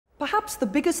Perhaps the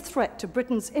biggest threat to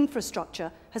Britain's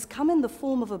infrastructure has come in the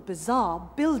form of a bizarre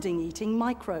building-eating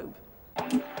microbe.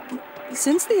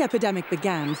 Since the epidemic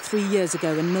began 3 years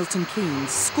ago in Milton Keynes,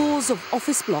 scores of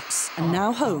office blocks and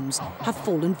now homes have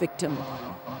fallen victim.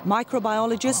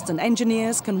 Microbiologists and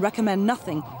engineers can recommend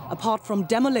nothing apart from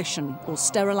demolition or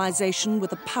sterilization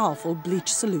with a powerful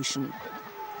bleach solution.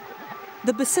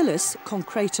 The bacillus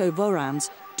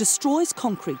concreto-vorans destroys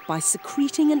concrete by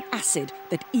secreting an acid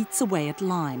that eats away at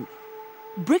lime.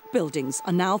 Brick buildings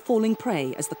are now falling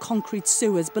prey as the concrete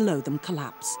sewers below them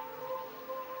collapse.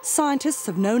 Scientists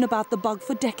have known about the bug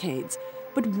for decades,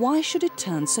 but why should it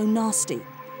turn so nasty?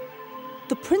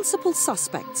 The principal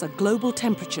suspects are global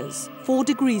temperatures, 4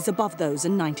 degrees above those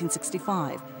in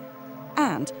 1965,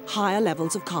 and higher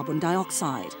levels of carbon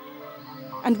dioxide.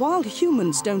 And while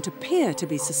humans don't appear to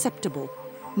be susceptible,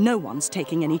 no one's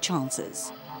taking any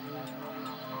chances.